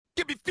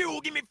fuel,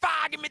 give me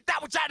fire, give me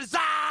that which I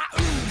desire.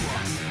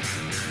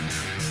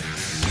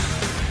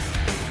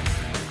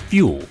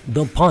 Fuel,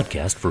 the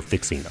podcast for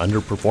fixing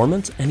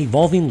underperformance and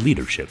evolving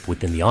leadership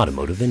within the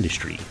automotive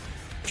industry.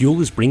 Fuel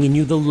is bringing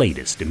you the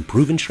latest in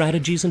proven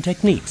strategies and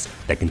techniques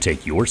that can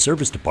take your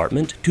service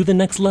department to the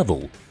next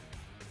level.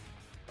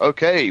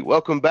 Okay,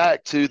 welcome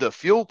back to the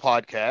Fuel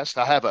Podcast.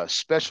 I have a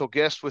special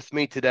guest with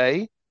me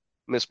today,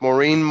 Miss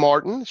Maureen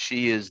Martin.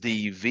 She is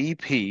the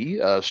VP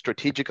of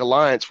Strategic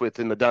Alliance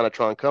within the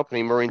Dynatron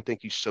Company. Maureen,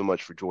 thank you so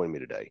much for joining me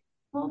today.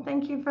 Well,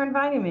 thank you for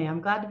inviting me.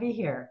 I'm glad to be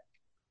here.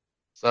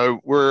 So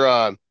we're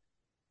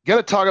going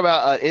to talk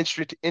about an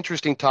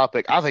interesting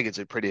topic. I think it's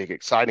a pretty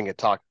exciting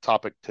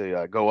topic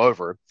to go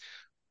over.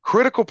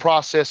 Critical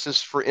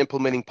processes for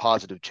implementing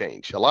positive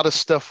change. A lot of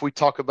stuff we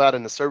talk about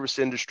in the service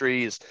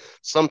industry is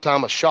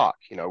sometimes a shock.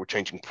 You know, we're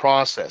changing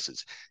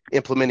processes,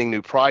 implementing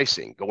new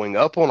pricing, going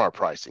up on our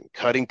pricing,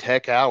 cutting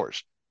tech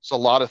hours. It's a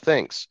lot of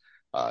things.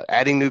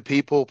 Adding new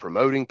people,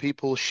 promoting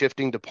people,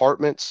 shifting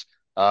departments,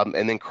 and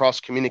then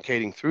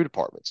cross-communicating through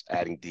departments,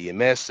 adding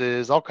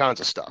DMSs, all kinds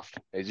of stuff.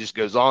 It just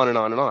goes on and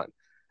on and on.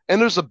 And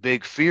there's a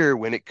big fear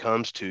when it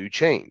comes to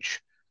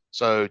change.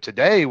 So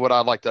today, what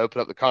I'd like to open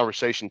up the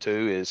conversation to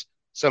is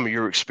some of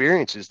your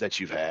experiences that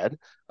you've had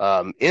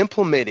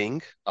implementing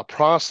a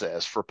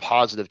process for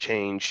positive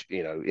change,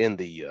 you know, in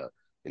the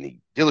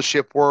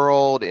dealership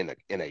world, in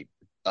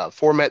a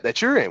format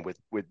that you're in with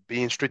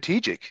being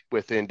strategic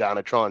within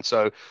Dynatron.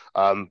 So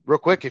real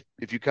quick,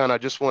 if you kind of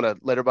just want to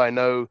let everybody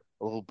know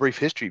a little brief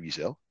history of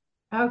yourself.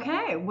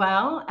 Okay,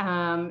 well,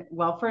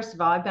 first of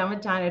all, I've been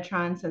with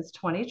Dynatron since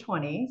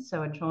 2020,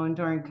 so I joined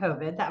during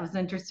COVID. That was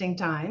interesting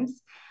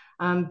times,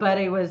 but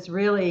it was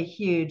really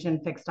huge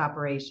in fixed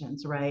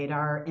operations, right?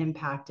 Our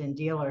impact in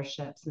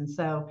dealerships. And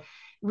so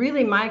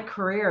really my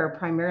career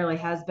primarily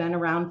has been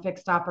around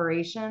fixed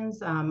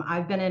operations.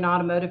 I've been in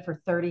automotive for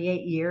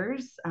 38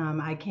 years.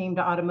 I came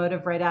to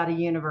automotive right out of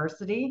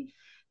university,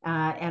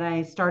 and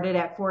I started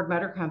at Ford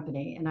Motor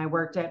Company, and I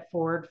worked at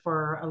Ford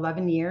for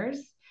 11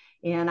 years.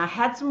 And I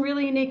had some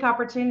really unique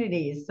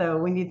opportunities. So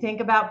when you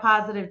think about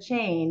positive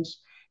change,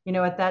 you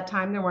know, at that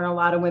time, there weren't a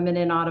lot of women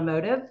in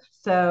automotive.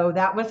 So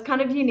that was kind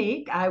of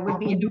unique. I would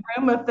be in a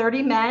room of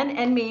 30 men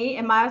and me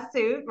in my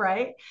suit,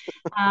 right?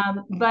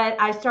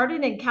 But I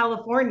started in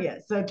California.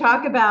 So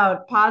talk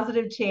about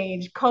positive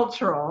change,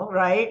 cultural,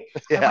 right?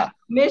 Yeah. I went from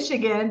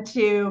Michigan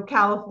to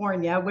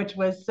California, which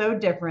was so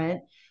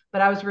different. But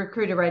I was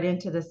recruited right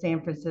into the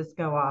San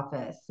Francisco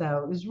office.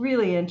 So it was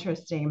really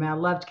interesting. I mean, I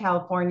loved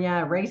California. I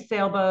raced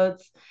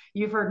sailboats.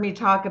 You've heard me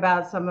talk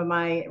about some of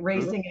my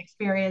racing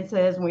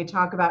experiences when we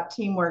talk about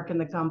teamwork in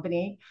the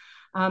company.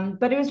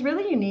 But it was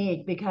really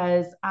unique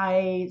because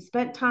I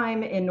spent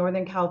time in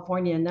Northern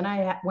California, and then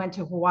I went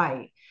to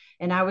Hawaii,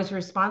 and I was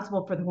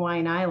responsible for the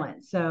Hawaiian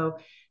Islands. So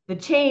the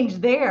change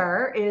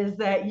there is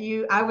that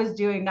I was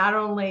doing not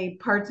only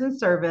parts and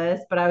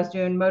service, but I was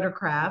doing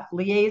Motorcraft,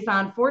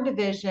 Liaison, Ford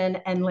Division,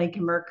 and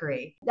Lincoln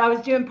Mercury. I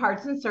was doing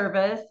parts and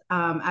service.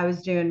 I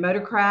was doing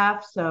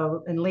Motorcraft,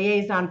 so in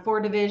Liaison,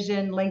 Ford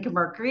Division, Lincoln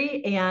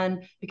Mercury.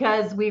 And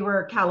because we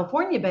were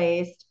California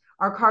based,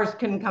 our cars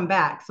couldn't come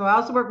back. So I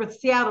also worked with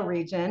Seattle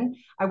region.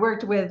 I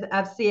worked with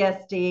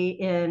FCSD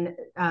in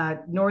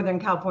Northern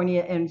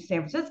California and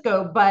San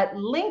Francisco, but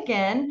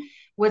Lincoln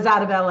was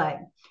out of LA.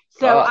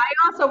 So I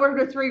also worked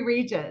with 3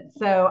 regions.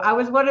 So I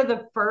was one of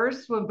the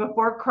first,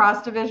 before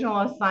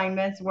cross-divisional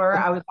assignments were,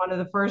 I was one of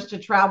the first to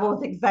travel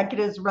with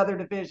executives from other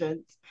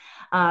divisions.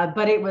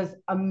 But it was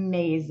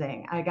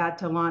amazing. I got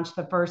to launch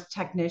the first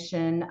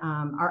technician,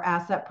 our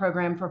asset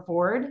program for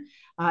Ford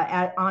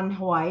on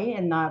Hawaii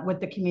and with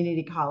the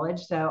community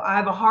college. So I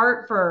have a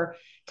heart for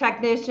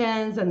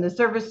technicians and the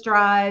service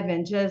drive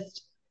and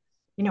just,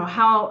 you know,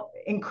 how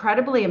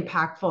incredibly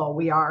impactful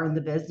we are in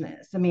the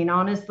business. I mean,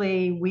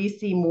 honestly, we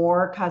see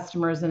more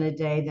customers in a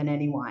day than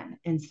anyone.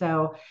 And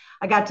so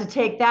I got to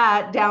take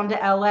that down to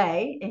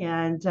LA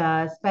and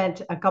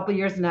spent a couple of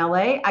years in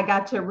LA. I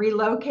got to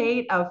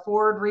relocate a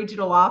Ford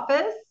regional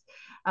office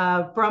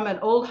from an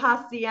old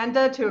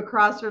hacienda to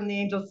across from the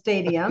Angel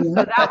Stadium.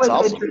 So that was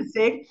awesome.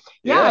 Interesting.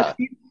 Yeah.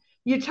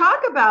 You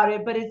talk about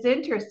it, but it's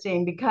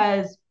interesting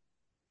because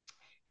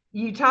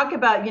you talk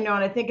about, you know,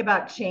 and I think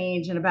about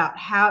change and about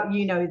how,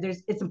 you know,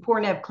 it's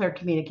important to have clear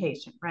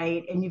communication,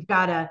 right? And you've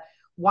got to,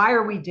 why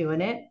are we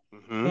doing it?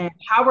 Mm-hmm. And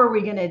how are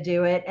we going to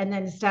do it? And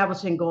then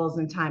establishing goals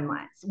and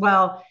timelines.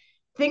 Well,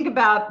 think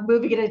about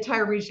moving an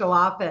entire regional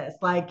office.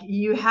 Like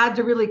you had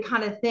to really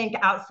kind of think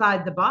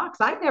outside the box.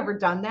 I've never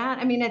done that.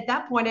 I mean, at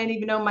that point, I didn't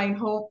even know my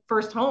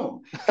first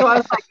home. So I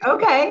was like,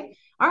 okay,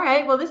 all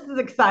right, well, this is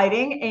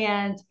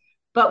exciting.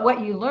 But what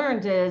you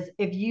learned is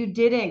if you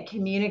didn't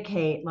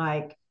communicate,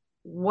 like,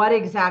 what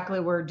exactly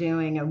we're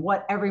doing and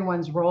what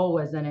everyone's role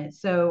was in it.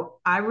 So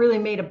I really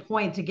made a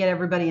point to get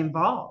everybody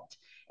involved.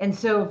 And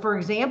so, for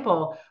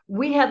example,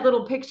 we had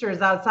little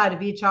pictures outside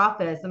of each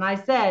office. And I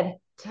said,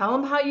 tell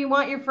them how you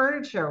want your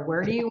furniture.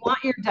 Where do you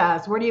want your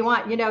desk? Where do you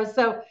want, you know,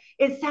 so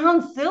it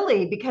sounds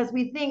silly because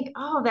we think,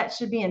 oh, that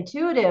should be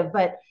intuitive,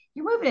 but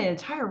you're moving an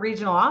entire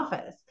regional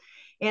office.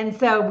 And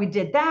so we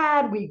did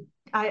that. We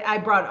I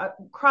brought a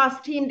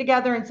cross team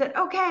together and said,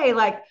 okay,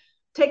 like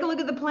take a look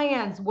at the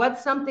plans.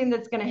 What's something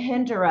that's going to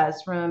hinder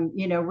us from,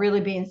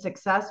 really being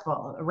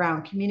successful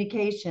around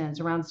communications,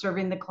 around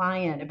serving the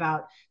client,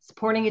 about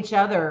supporting each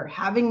other,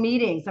 having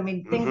meetings. I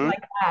mean, things Mm-hmm.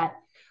 like that.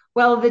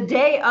 Well, the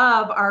day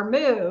of our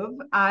move,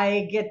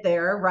 I get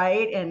there,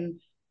 right? And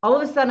all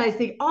of a sudden I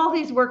see all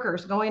these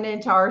workers going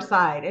into our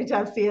side, into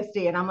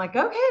FCSD. And I'm like,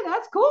 okay,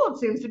 that's cool. It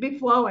seems to be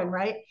flowing,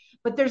 right?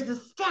 But there's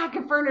this stack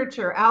of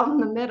furniture out in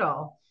the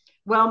middle.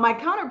 Well, my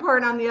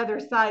counterpart on the other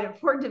side of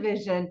Ford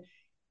Division,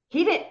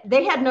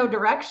 they had no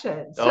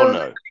direction. Oh So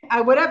no. I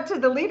went up to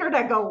the leader and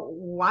I go,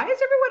 why is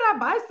everyone on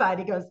my side?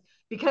 He goes,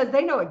 because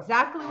they know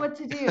exactly what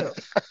to do.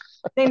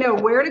 They know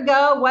where to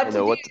go, I what to know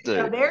do. what to do.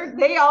 So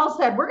they all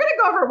said, we're going to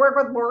go over and work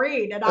with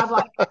Maureen. And I'm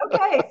like,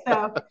 okay.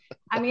 So,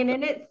 I mean,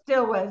 and it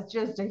still was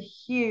just a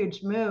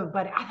huge move,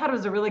 but I thought it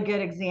was a really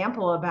good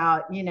example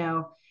about,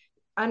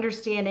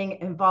 understanding,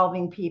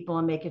 involving people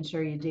and making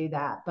sure you do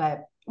that.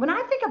 But when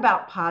I think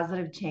about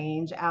positive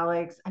change,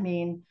 Alex, I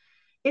mean,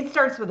 it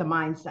starts with a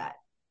mindset.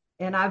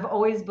 And I've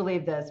always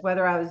believed this,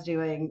 whether I was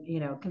doing,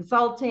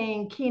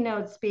 consulting,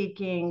 keynote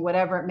speaking,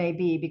 whatever it may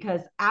be,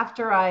 because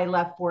after I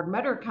left Ford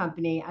Motor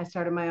Company, I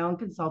started my own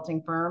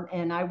consulting firm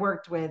and I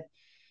worked with,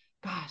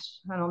 gosh,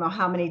 I don't know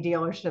how many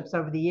dealerships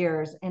over the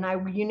years. And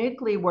I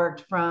uniquely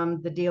worked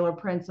from the dealer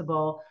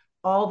principal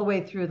all the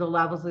way through the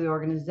levels of the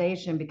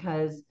organization,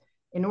 because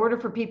in order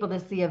for people to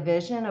see a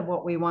vision of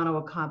what we want to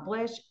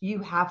accomplish, you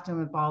have to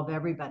involve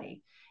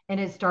everybody. And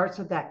it starts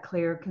with that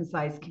clear,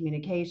 concise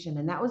communication.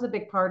 And that was a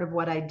big part of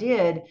what I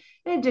did,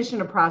 in addition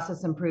to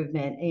process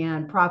improvement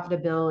and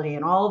profitability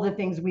and all the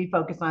things we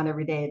focus on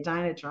every day at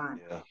Dynatron.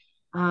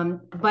 Yeah.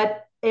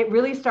 But it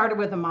really started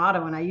with a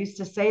motto. And I used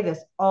to say this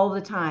all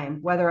the time,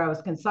 whether I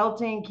was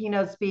consulting,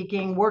 keynote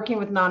speaking, working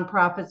with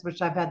nonprofits,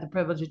 which I've had the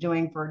privilege of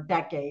doing for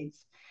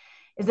decades,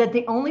 is that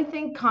the only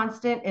thing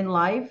constant in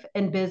life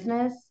and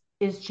business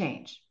is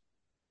change.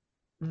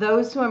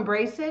 Those who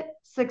embrace it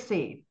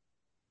succeed.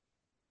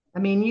 I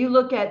mean, you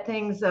look at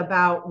things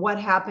about what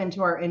happened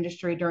to our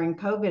industry during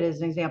COVID as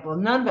an example.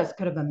 None of us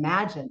could have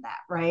imagined that,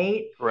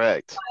 right?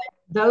 Correct.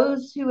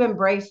 Those who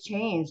embrace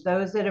change,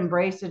 those that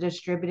embrace a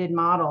distributed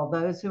model,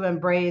 those who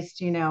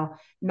embraced,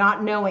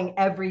 not knowing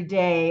every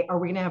day, are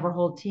we going to have our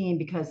whole team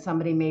because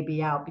somebody may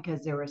be out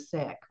because they were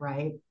sick,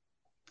 right?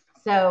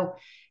 So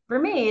for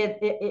me,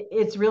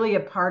 it's really a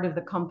part of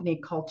the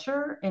company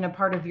culture and a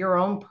part of your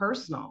own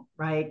personal,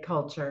 right,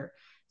 culture.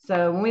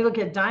 So when we look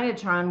at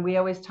Dynatron, we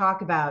always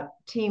talk about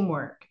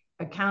teamwork,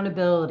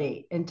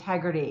 accountability,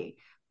 integrity,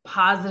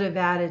 positive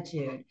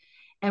attitude.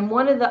 And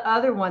one of the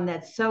other one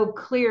that's so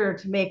clear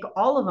to make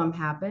all of them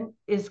happen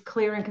is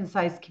clear and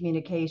concise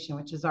communication,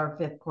 which is our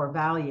fifth core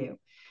value.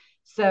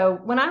 So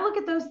when I look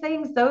at those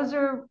things, those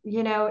are,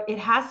 it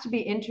has to be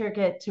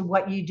intricate to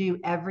what you do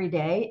every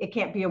day. It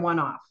can't be a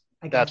one-off,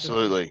 I guess.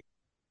 Absolutely.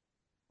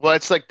 Well,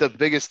 it's like the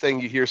biggest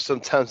thing you hear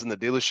sometimes in the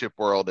dealership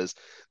world is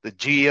the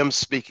GM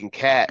speaking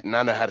cat, and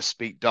I know how to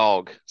speak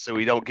dog, so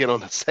we don't get on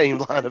the same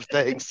line of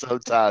things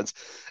sometimes.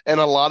 And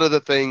a lot of the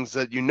things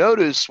that you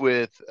notice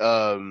with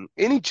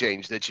any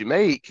change that you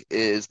make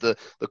is the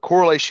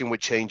correlation with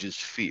change is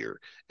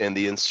fear and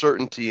the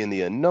uncertainty and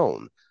the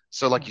unknown.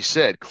 So, like you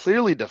said,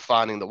 clearly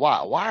defining the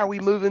why. Why are we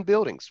moving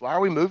buildings? Why are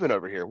we moving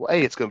over here? Well,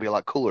 hey, it's going to be a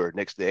lot cooler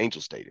next to the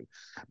Angel Stadium.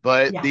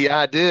 But Yeah. the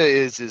idea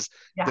is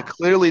Yeah. the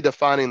clearly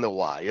defining the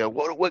why.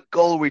 What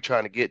goal are we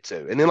trying to get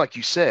to? And then, like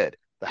you said,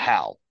 the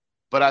how.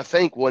 But I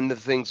think one of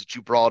the things that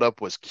you brought up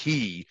was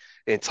key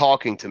in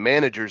talking to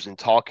managers and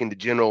talking to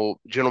general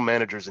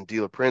managers and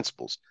dealer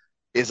principals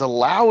is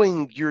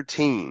allowing your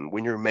team,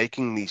 when you're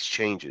making these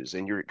changes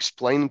and you're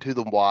explaining to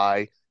them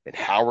why and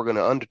how we're going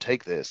to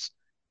undertake this,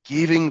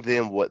 giving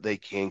them what they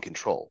can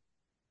control.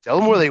 Tell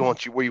them where you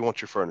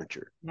want your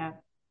furniture. Yeah.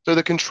 So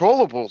the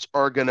controllables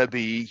are going to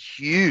be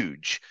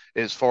huge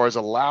as far as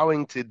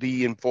allowing to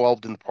be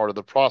involved in part of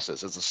the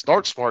process. As a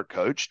Start Smart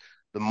coach,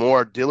 the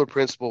more dealer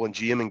principal and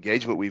GM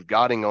engagement we've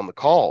gotten on the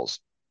calls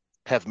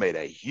have made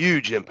a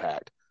huge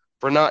impact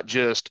for not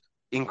just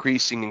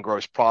increasing in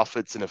gross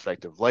profits and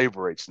effective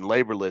labor rates and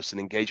labor lifts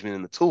and engagement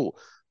in the tool,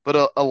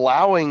 but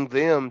allowing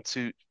them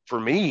for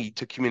me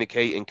to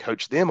communicate and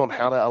coach them on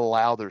how to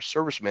allow their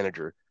service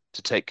manager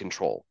to take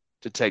control,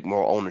 to take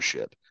more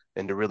ownership,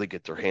 and to really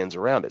get their hands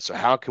around it. So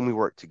how can we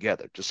work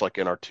together? Just like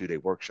in our 2-day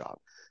workshop,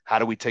 how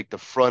do we take the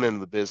front end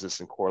of the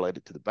business and correlate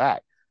it to the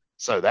back?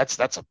 So that's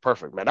a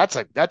perfect, man.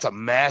 That's a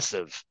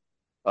massive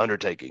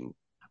undertaking.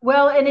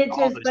 Well, and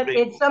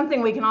it's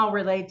something we can all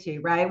relate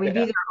to, right? We've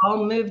either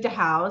all moved a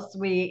house,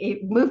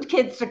 we moved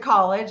kids to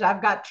college.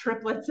 I've got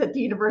triplets at the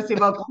University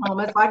of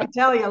Oklahoma, so I can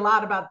tell you a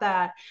lot about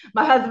that.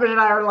 My husband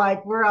and I are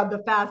like, we're on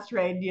the fast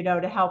train,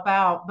 to help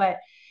out. But,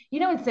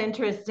 what's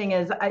interesting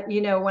is,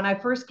 when I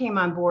first came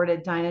on board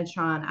at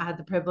Dynatron, I had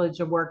the privilege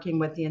of working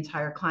with the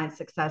entire client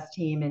success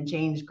team and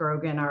James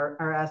Grogan, our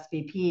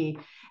SVP.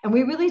 And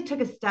we really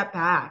took a step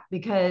back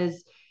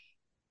because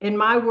in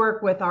my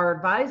work with our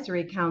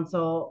advisory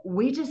council,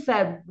 we just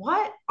said,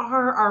 what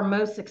are our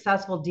most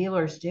successful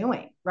dealers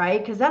doing?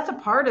 Right? Because that's a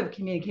part of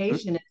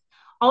communication.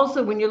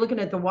 also when you're looking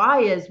at the why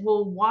is,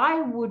 well,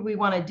 why would we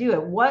want to do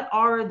it? What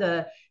are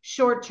the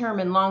short-term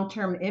and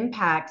long-term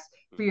impacts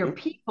for your Mhm.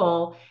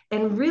 people?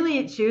 And really,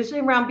 it's usually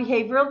around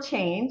behavioral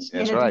change,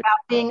 and That's it's right.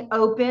 about being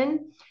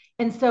open.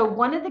 And so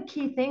one of the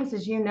key things,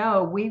 as you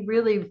know, we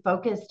really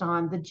focused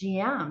on the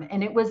GM,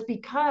 and it was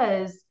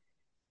because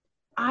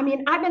I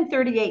mean, I've been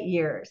 38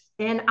 years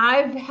and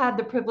I've had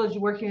the privilege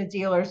of working with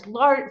dealers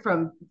large,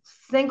 from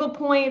single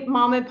point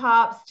mom and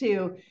pops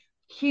to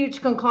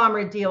huge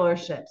conglomerate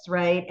dealerships,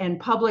 right? And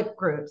public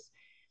groups.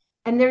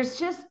 And there's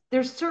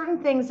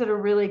certain things that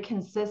are really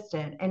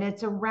consistent, and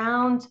it's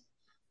around,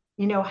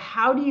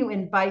 how do you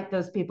invite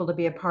those people to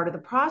be a part of the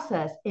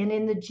process? And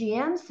in the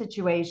GM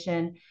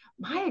situation,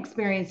 my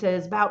experience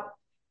is about,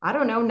 I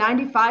don't know,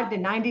 95 to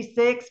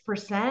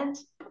 96%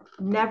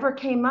 never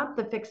came up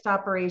the fixed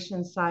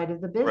operations side of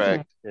the business.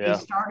 Correct. They Yeah.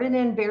 started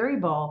in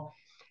variable.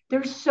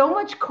 There's so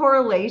much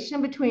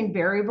correlation between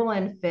variable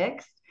and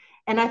fixed.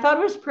 And I thought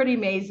it was pretty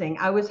amazing.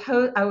 I was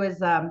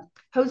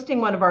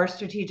hosting one of our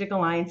strategic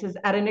alliances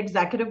at an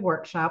executive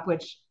workshop,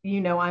 which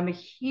I'm a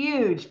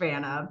huge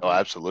fan of. Oh,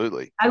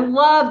 absolutely. I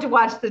love to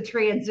watch the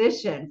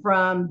transition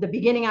from the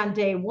beginning on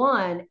day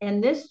one.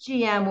 And this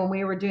GM, when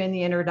we were doing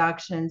the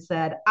introduction,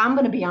 said, I'm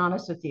going to be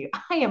honest with you.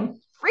 I am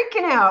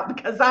freaking out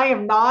because I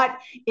am not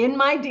in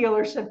my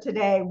dealership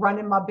today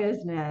running my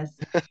business.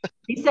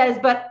 He says,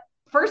 but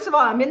first of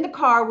all, I'm in the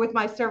car with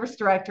my service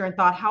director and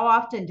thought, how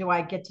often do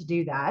I get to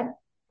do that?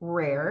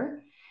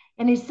 Rare.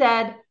 And he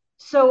said,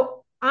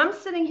 so I'm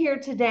sitting here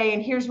today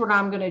and here's what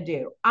I'm going to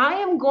do. I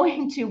am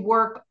going to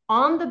work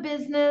on the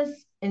business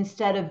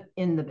instead of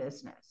in the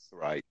business.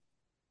 Right.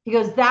 He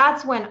goes,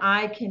 that's when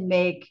I can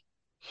make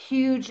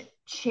huge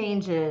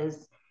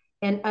changes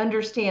and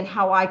understand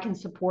how I can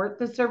support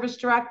the service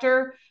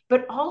director.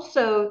 But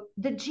also,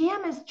 the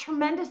GM has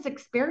tremendous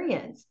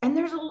experience. And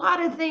there's a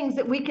lot of things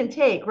that we can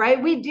take, right?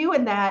 We do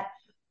in that.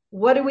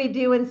 What do we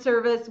do in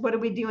service? What do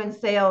we do in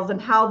sales? And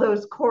how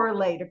those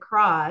correlate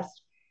across.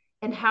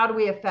 And how do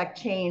we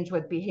affect change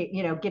with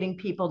getting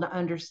people to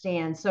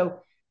understand? So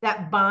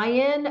that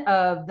buy-in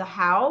of the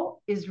how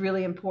is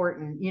really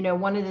important.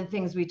 One of the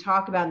things we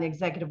talk about in the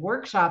executive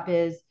workshop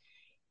is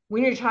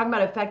when you're talking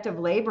about effective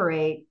labor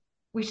rate,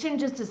 we shouldn't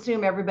just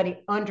assume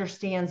everybody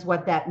understands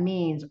what that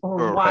means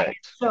or why Correct.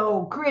 it's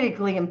so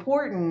critically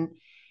important.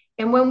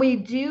 And when we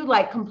do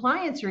like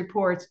compliance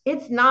reports,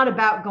 it's not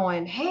about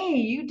going, hey,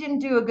 you didn't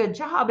do a good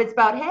job. It's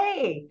about,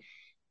 hey,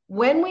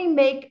 when we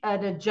make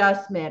an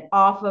adjustment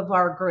off of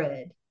our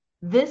grid,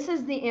 this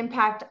is the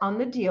impact on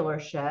the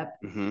dealership.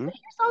 Hmm. But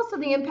here's also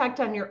the impact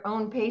on your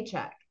own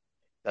paycheck.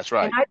 That's And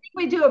right. I think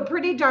we do a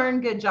pretty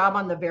darn good job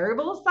on the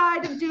variable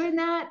side of doing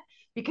that,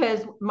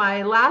 because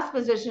my last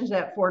positions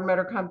at Ford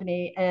Motor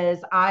Company is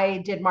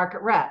I did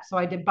market rep. So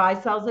I did buy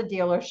sells at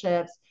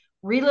dealerships,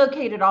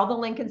 relocated all the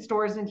Lincoln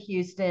stores in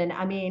Houston.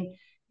 I mean,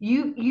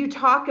 you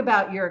talk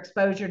about your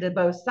exposure to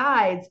both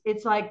sides.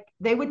 It's like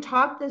they would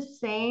talk the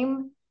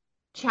same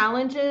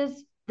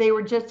challenges. They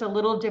were just a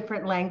little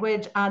different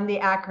language on the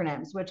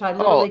acronyms, which I Oh,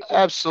 literally,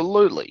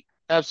 absolutely.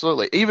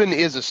 Absolutely. Even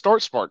as a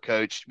Start Smart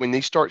coach, when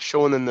they start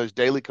showing them those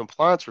daily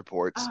compliance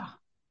reports oh,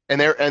 and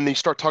they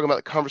start talking about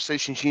the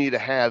conversations you need to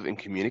have in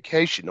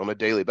communication on a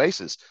daily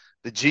basis,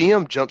 the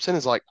GM jumps in and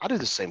is like, I do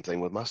the same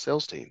thing with my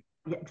sales team.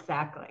 yeah,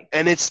 exactly.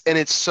 And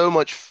it's so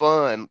much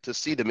fun to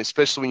see them,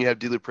 especially when you have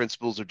dealer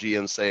principals or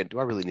GMs saying, "Do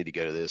I really need to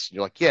go to this?" And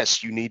you're like,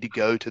 "Yes, you need to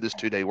go to this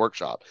 2 day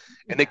workshop."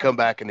 And they Yeah. come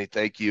back and they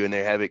thank you and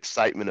they have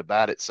excitement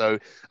about it. So,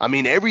 I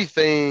mean,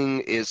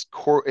 everything is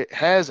core. It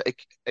has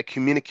a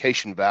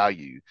communication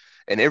value,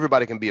 and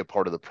everybody can be a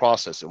part of the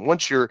process. And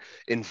once you're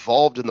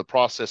involved in the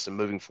process and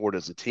moving forward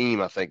as a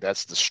team, I think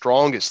that's the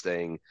strongest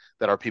thing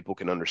that our people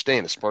can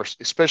understand,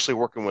 especially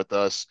working with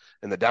us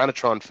in the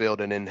Dynatron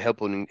field and then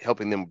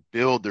helping them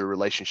build their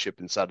relationship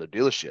inside the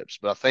dealerships.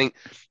 But I think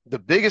the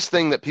biggest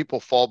thing that people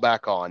fall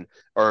back on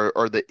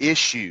or the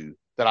issue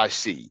that I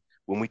see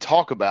when we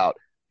talk about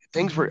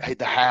things where hey,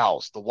 the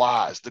hows, the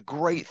whys, the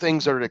great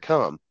things that are to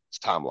come, it's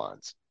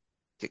timelines.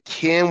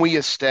 Can we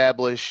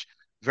establish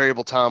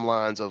variable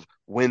timelines of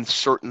when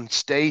certain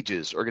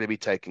stages are going to be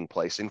taking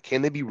place, and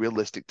can they be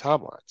realistic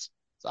timelines?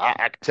 So I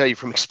can tell you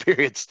from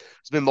experience,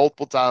 it's been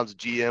multiple times a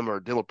GM or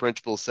a dealer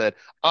principal said,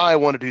 I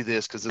want to do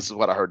this because this is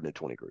what I heard in the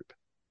 20 group.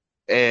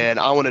 And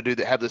I want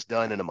to have this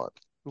done in a month.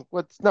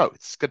 No,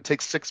 it's going to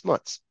take 6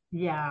 months.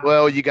 Yeah.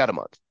 Well, you got a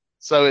month.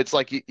 So it's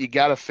like you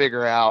got to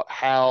figure out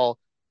how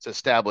to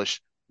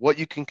establish what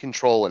you can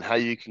control and how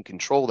you can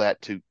control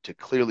that to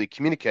clearly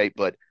communicate,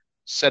 but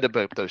set up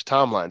those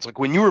timelines. Like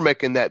when you were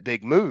making that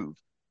big move,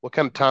 what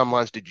kind of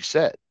timelines did you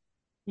set?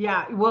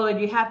 Yeah, well,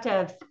 and you have to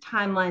have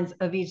timelines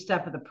of each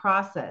step of the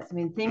process. I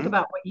mean, think Hmm.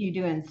 about what you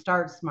do in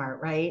Start Smart,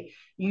 right?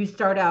 You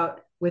start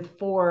out with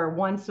 4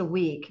 once a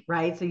week,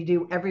 right? So you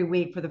do every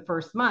week for the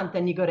first month,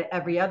 then you go to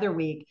every other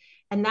week.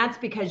 And that's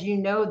because you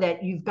know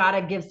that you've got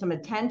to give some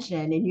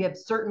attention and you have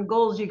certain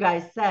goals you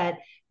guys set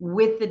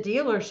with the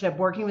dealership,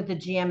 working with the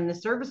GM and the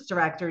service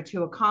director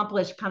to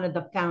accomplish kind of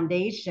the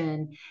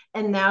foundation.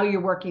 And now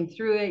you're working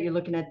through it, you're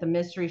looking at the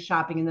mystery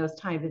shopping and those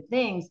type of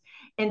things.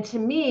 And to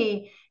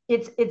me,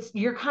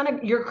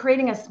 you're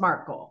creating a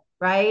SMART goal,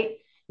 right?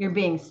 You're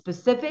being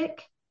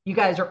specific. You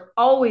guys are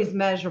always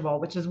measurable,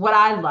 which is what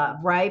I love,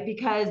 right?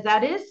 Because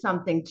that is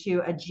something to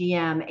a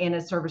GM and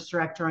a service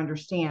director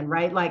understand,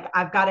 right? Like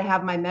I've got to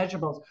have my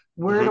measurables.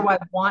 Where Mm-hmm. do I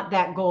want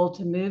that goal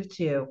to move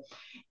to?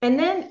 And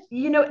then,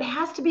 it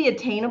has to be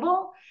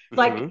attainable. Mm-hmm.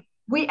 Like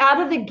we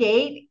out of the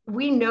gate,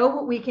 we know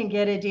what we can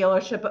get a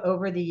dealership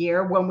over the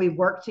year when we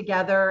work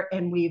together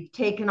and we've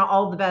taken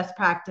all the best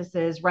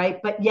practices, right?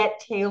 But yet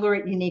tailor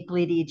it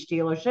uniquely to each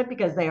dealership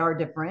because they are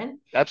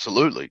different.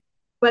 Absolutely.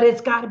 But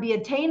it's got to be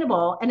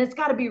attainable and it's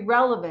got to be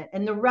relevant.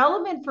 And the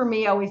relevant for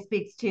me always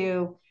speaks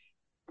to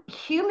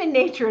human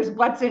nature is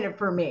what's in it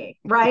for me,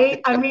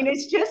 right? I mean,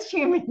 it's just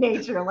human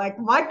nature. Like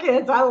my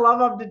kids, I love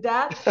them to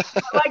death.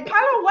 But like,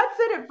 kind of what's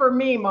in it for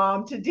me,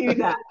 mom, to do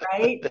that,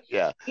 right?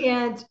 Yeah.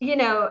 And,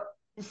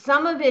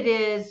 some of it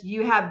is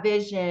you have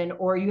vision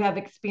or you have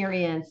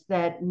experience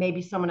that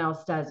maybe someone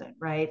else doesn't,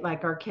 right?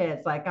 Like our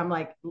kids, like I'm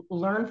like,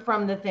 learn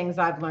from the things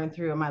I've learned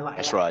through in my life.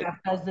 That's Like, right.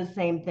 Jeff does the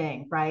same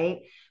thing,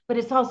 right? But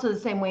it's also the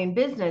same way in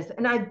business.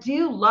 And I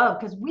do love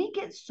because we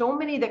get so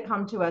many that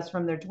come to us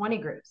from their 20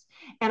 groups.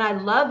 And I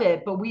love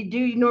it, but we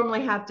do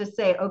normally have to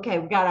say, okay,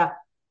 we got to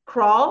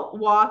crawl,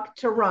 walk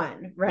to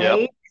run, Yep.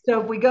 right?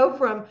 So if we go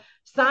from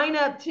sign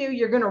up to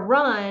you're going to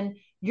run,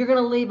 you're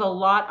going to leave a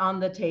lot on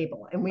the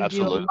table. And we do a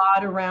Absolutely.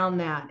 lot around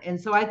that. And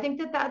so I think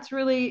that that's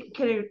really,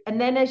 and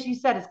then as you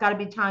said, it's got to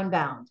be time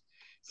bound.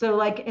 So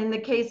like in the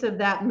case of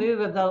that move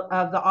of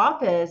the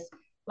office,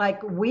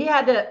 like we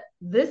had to,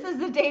 this is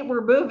the date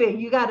we're moving.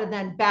 You got to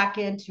then back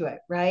into it,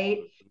 right?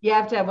 You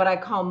have to have what I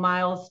call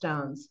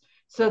milestones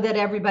so that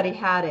everybody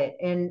had it.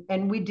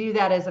 And we do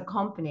that as a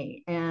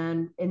company.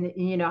 And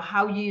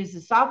how you use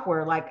the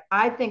software. Like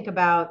I think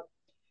about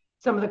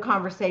some of the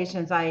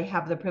conversations I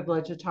have the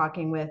privilege of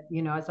talking with,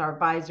 as our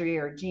advisory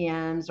or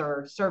GMs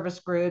or service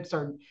groups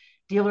or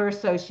dealer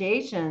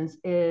associations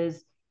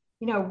is,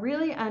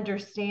 really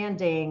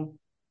understanding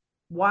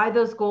why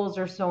those goals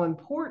are so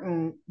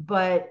important,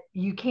 but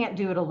you can't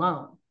do it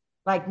alone.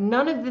 Like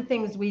none of the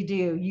things we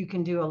do, you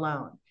can do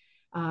alone.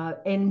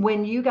 And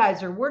when you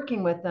guys are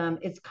working with them,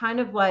 it's kind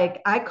of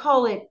like, I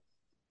call it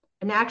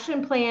an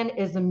action plan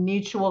is a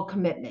mutual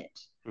commitment.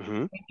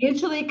 Mm-hmm. We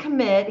mutually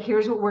commit,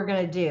 here's what we're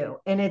going to do.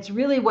 And it's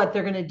really what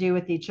they're going to do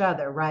with each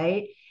other,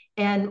 right?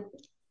 And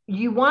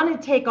you want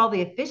to take all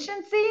the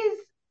efficiencies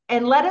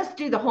and let us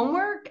do the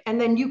homework.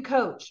 And then you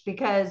coach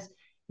because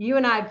you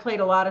and I played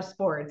a lot of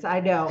sports.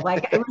 I know.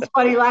 Like it was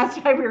funny last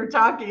time we were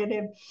talking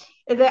and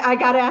I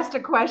got asked a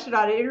question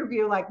on an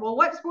interview like, well,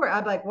 what sport?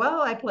 I'm like,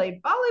 well, I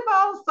played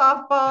volleyball,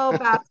 softball,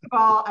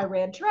 basketball. I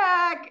ran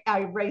track. I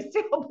raced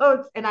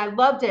sailboats and I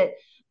loved it.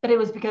 But it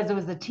was because it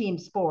was a team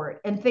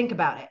sport. And think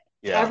about it.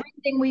 Yeah.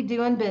 Everything we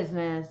do in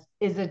business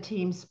is a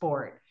team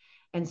sport.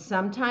 And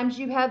sometimes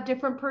you have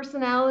different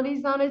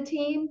personalities on a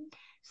team.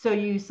 So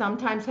you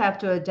sometimes have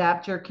to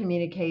adapt your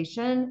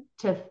communication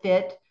to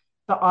fit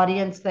the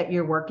audience that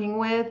you're working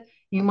with.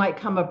 You might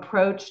come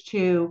approach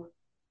to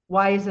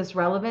why is this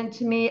relevant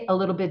to me a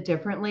little bit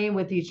differently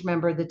with each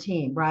member of the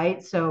team,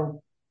 right?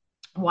 So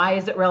why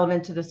is it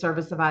relevant to the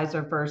service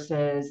advisor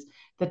versus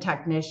the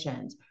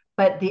technicians?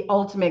 But the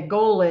ultimate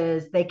goal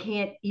is they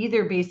can't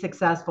either be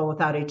successful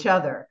without each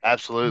other.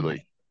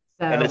 Absolutely.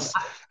 And So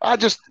I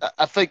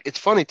think it's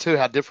funny too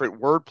how different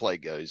wordplay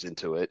goes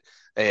into it.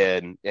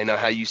 And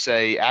how you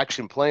say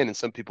action plan and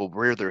some people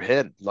rear their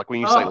head. Like when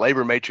you say oh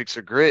labor matrix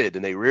or grid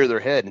and they rear their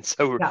head. And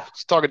so we're yeah,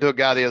 just talking to a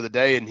guy the other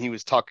day and he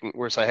was talking,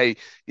 we're saying,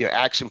 hey,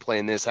 action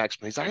plan this,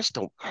 action plan. He's like, I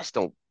just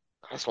don't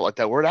like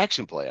that word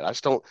action plan.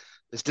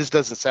 This just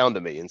doesn't sound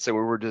to me. And so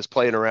we were just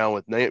playing around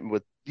with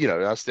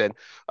I said,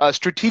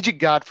 strategic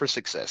guide for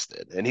success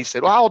then. And he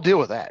said, well, I'll deal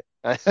with that.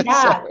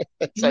 yeah,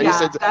 So he yeah,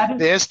 said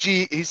that is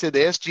he said the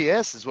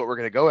SGS is what we're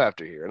going to go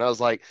after here. And I was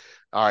like,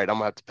 all right, I'm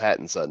gonna have to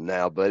patent something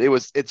now. But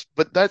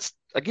that's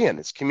again,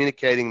 it's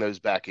communicating those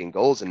back end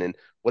goals and then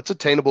what's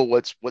attainable,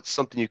 what's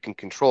something you can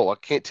control. I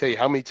can't tell you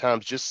how many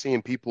times just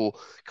seeing people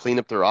clean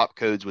up their op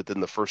codes within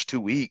the first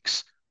 2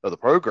 weeks of the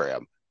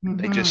program,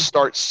 they just mhm.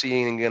 start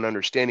seeing and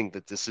understanding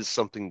that this is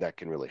something that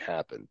can really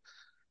happen.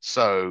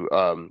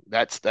 So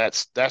that's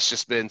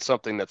just been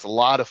something that's a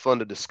lot of fun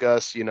to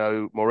discuss.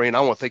 Maureen, I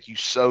want to thank you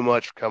so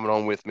much for coming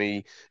on with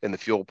me in the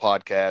Fuel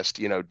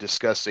podcast,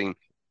 discussing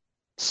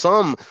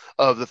some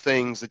of the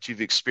things that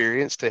you've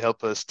experienced to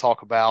help us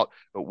talk about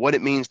what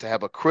it means to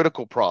have a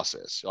critical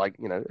process. Like,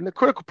 and the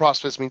critical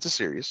process means a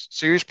serious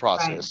Right.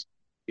 process,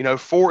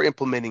 for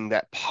implementing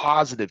that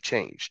positive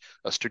change,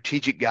 a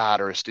strategic guide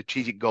or a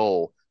strategic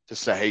goal to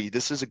say, hey,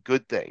 this is a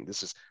good thing.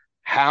 This is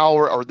how,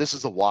 or this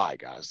is the why,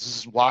 guys. This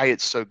is why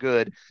it's so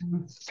good.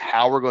 Mhm. This is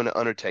how we're going to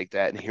undertake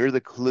that. And here are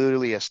the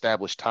clearly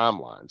established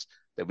timelines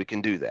that we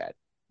can do that.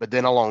 But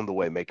then along the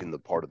way, making the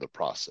part of the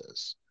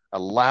process,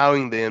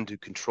 allowing them to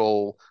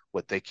control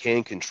what they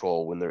can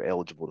control when they're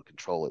eligible to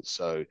control it.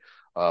 So,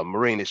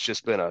 Maureen, it's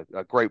just been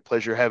a great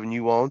pleasure having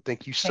you on.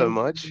 Thank you so Thank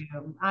much.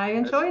 you. I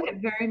That's enjoyed what,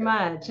 it very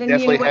much. And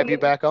definitely when have you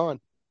back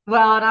on.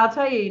 Well, and I'll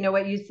tell you,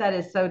 what you said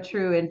is so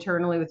true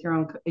internally with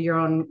your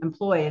own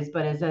employees,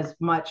 but is as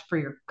much for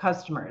your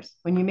customers.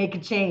 When you make a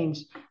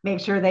change, make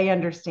sure they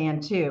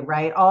understand too,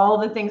 right? All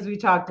the things we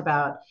talked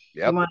about,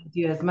 you Yep. want to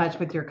do as much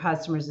with your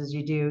customers as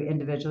you do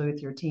individually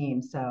with your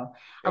team. So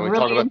I Can we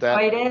talk really about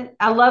that? enjoyed it.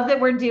 I love that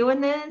we're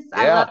doing this.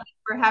 I love Yeah. that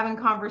we're having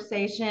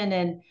conversation,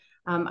 and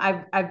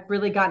I've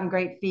really gotten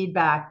great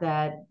feedback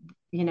that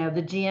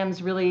the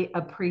GMs really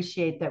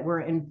appreciate that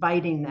we're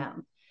inviting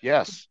them to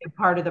Yes. be a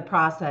part of the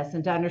process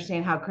and to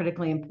understand how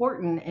critically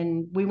important,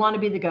 and we want to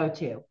be the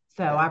go-to.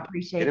 So Yeah. I Get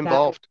appreciate that.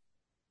 involved.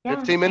 Yeah,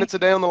 15 minutes a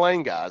day on the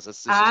lane, guys.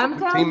 That's just I'm 15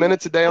 telling you,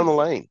 minutes a day on the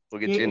lane. We'll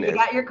get you in you there.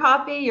 got your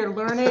coffee, you're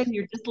learning,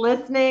 you're just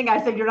listening.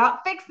 I said you're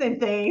not fixing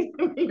things,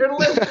 you're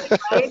listening,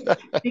 right?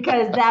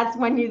 Because that's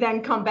when you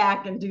then come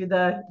back and do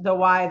the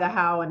why, the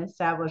how, and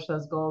establish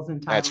those goals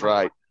and That's timelines.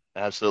 right.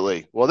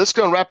 Absolutely. Well, this is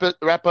going to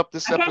wrap up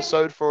this Okay.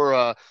 episode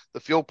for the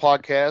Fuel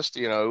Podcast.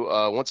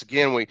 Once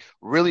again, we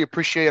really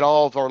appreciate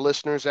all of our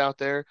listeners out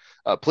there.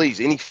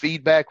 Please, any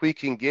feedback we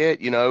can get,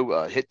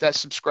 hit that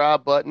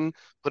subscribe button,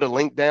 put a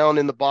link down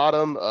in the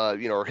bottom,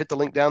 or hit the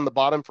link down in the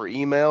bottom for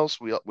emails.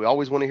 We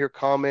always want to hear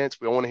comments.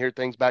 We want to hear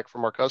things back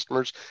from our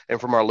customers and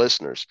from our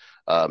listeners.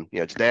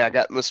 Today I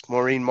got Miss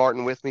Maureen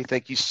Martin with me.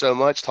 Thank you so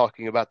much,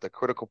 talking about the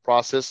critical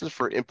processes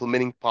for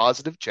implementing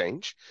positive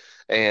change.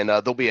 And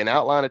there'll be an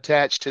outline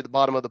attached to the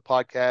bottom of the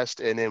podcast.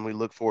 And then we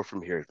look forward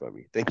from hearing from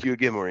you. Thank you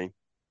again, Maureen.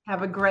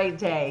 Have a great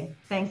day.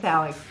 Thanks,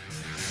 Alex.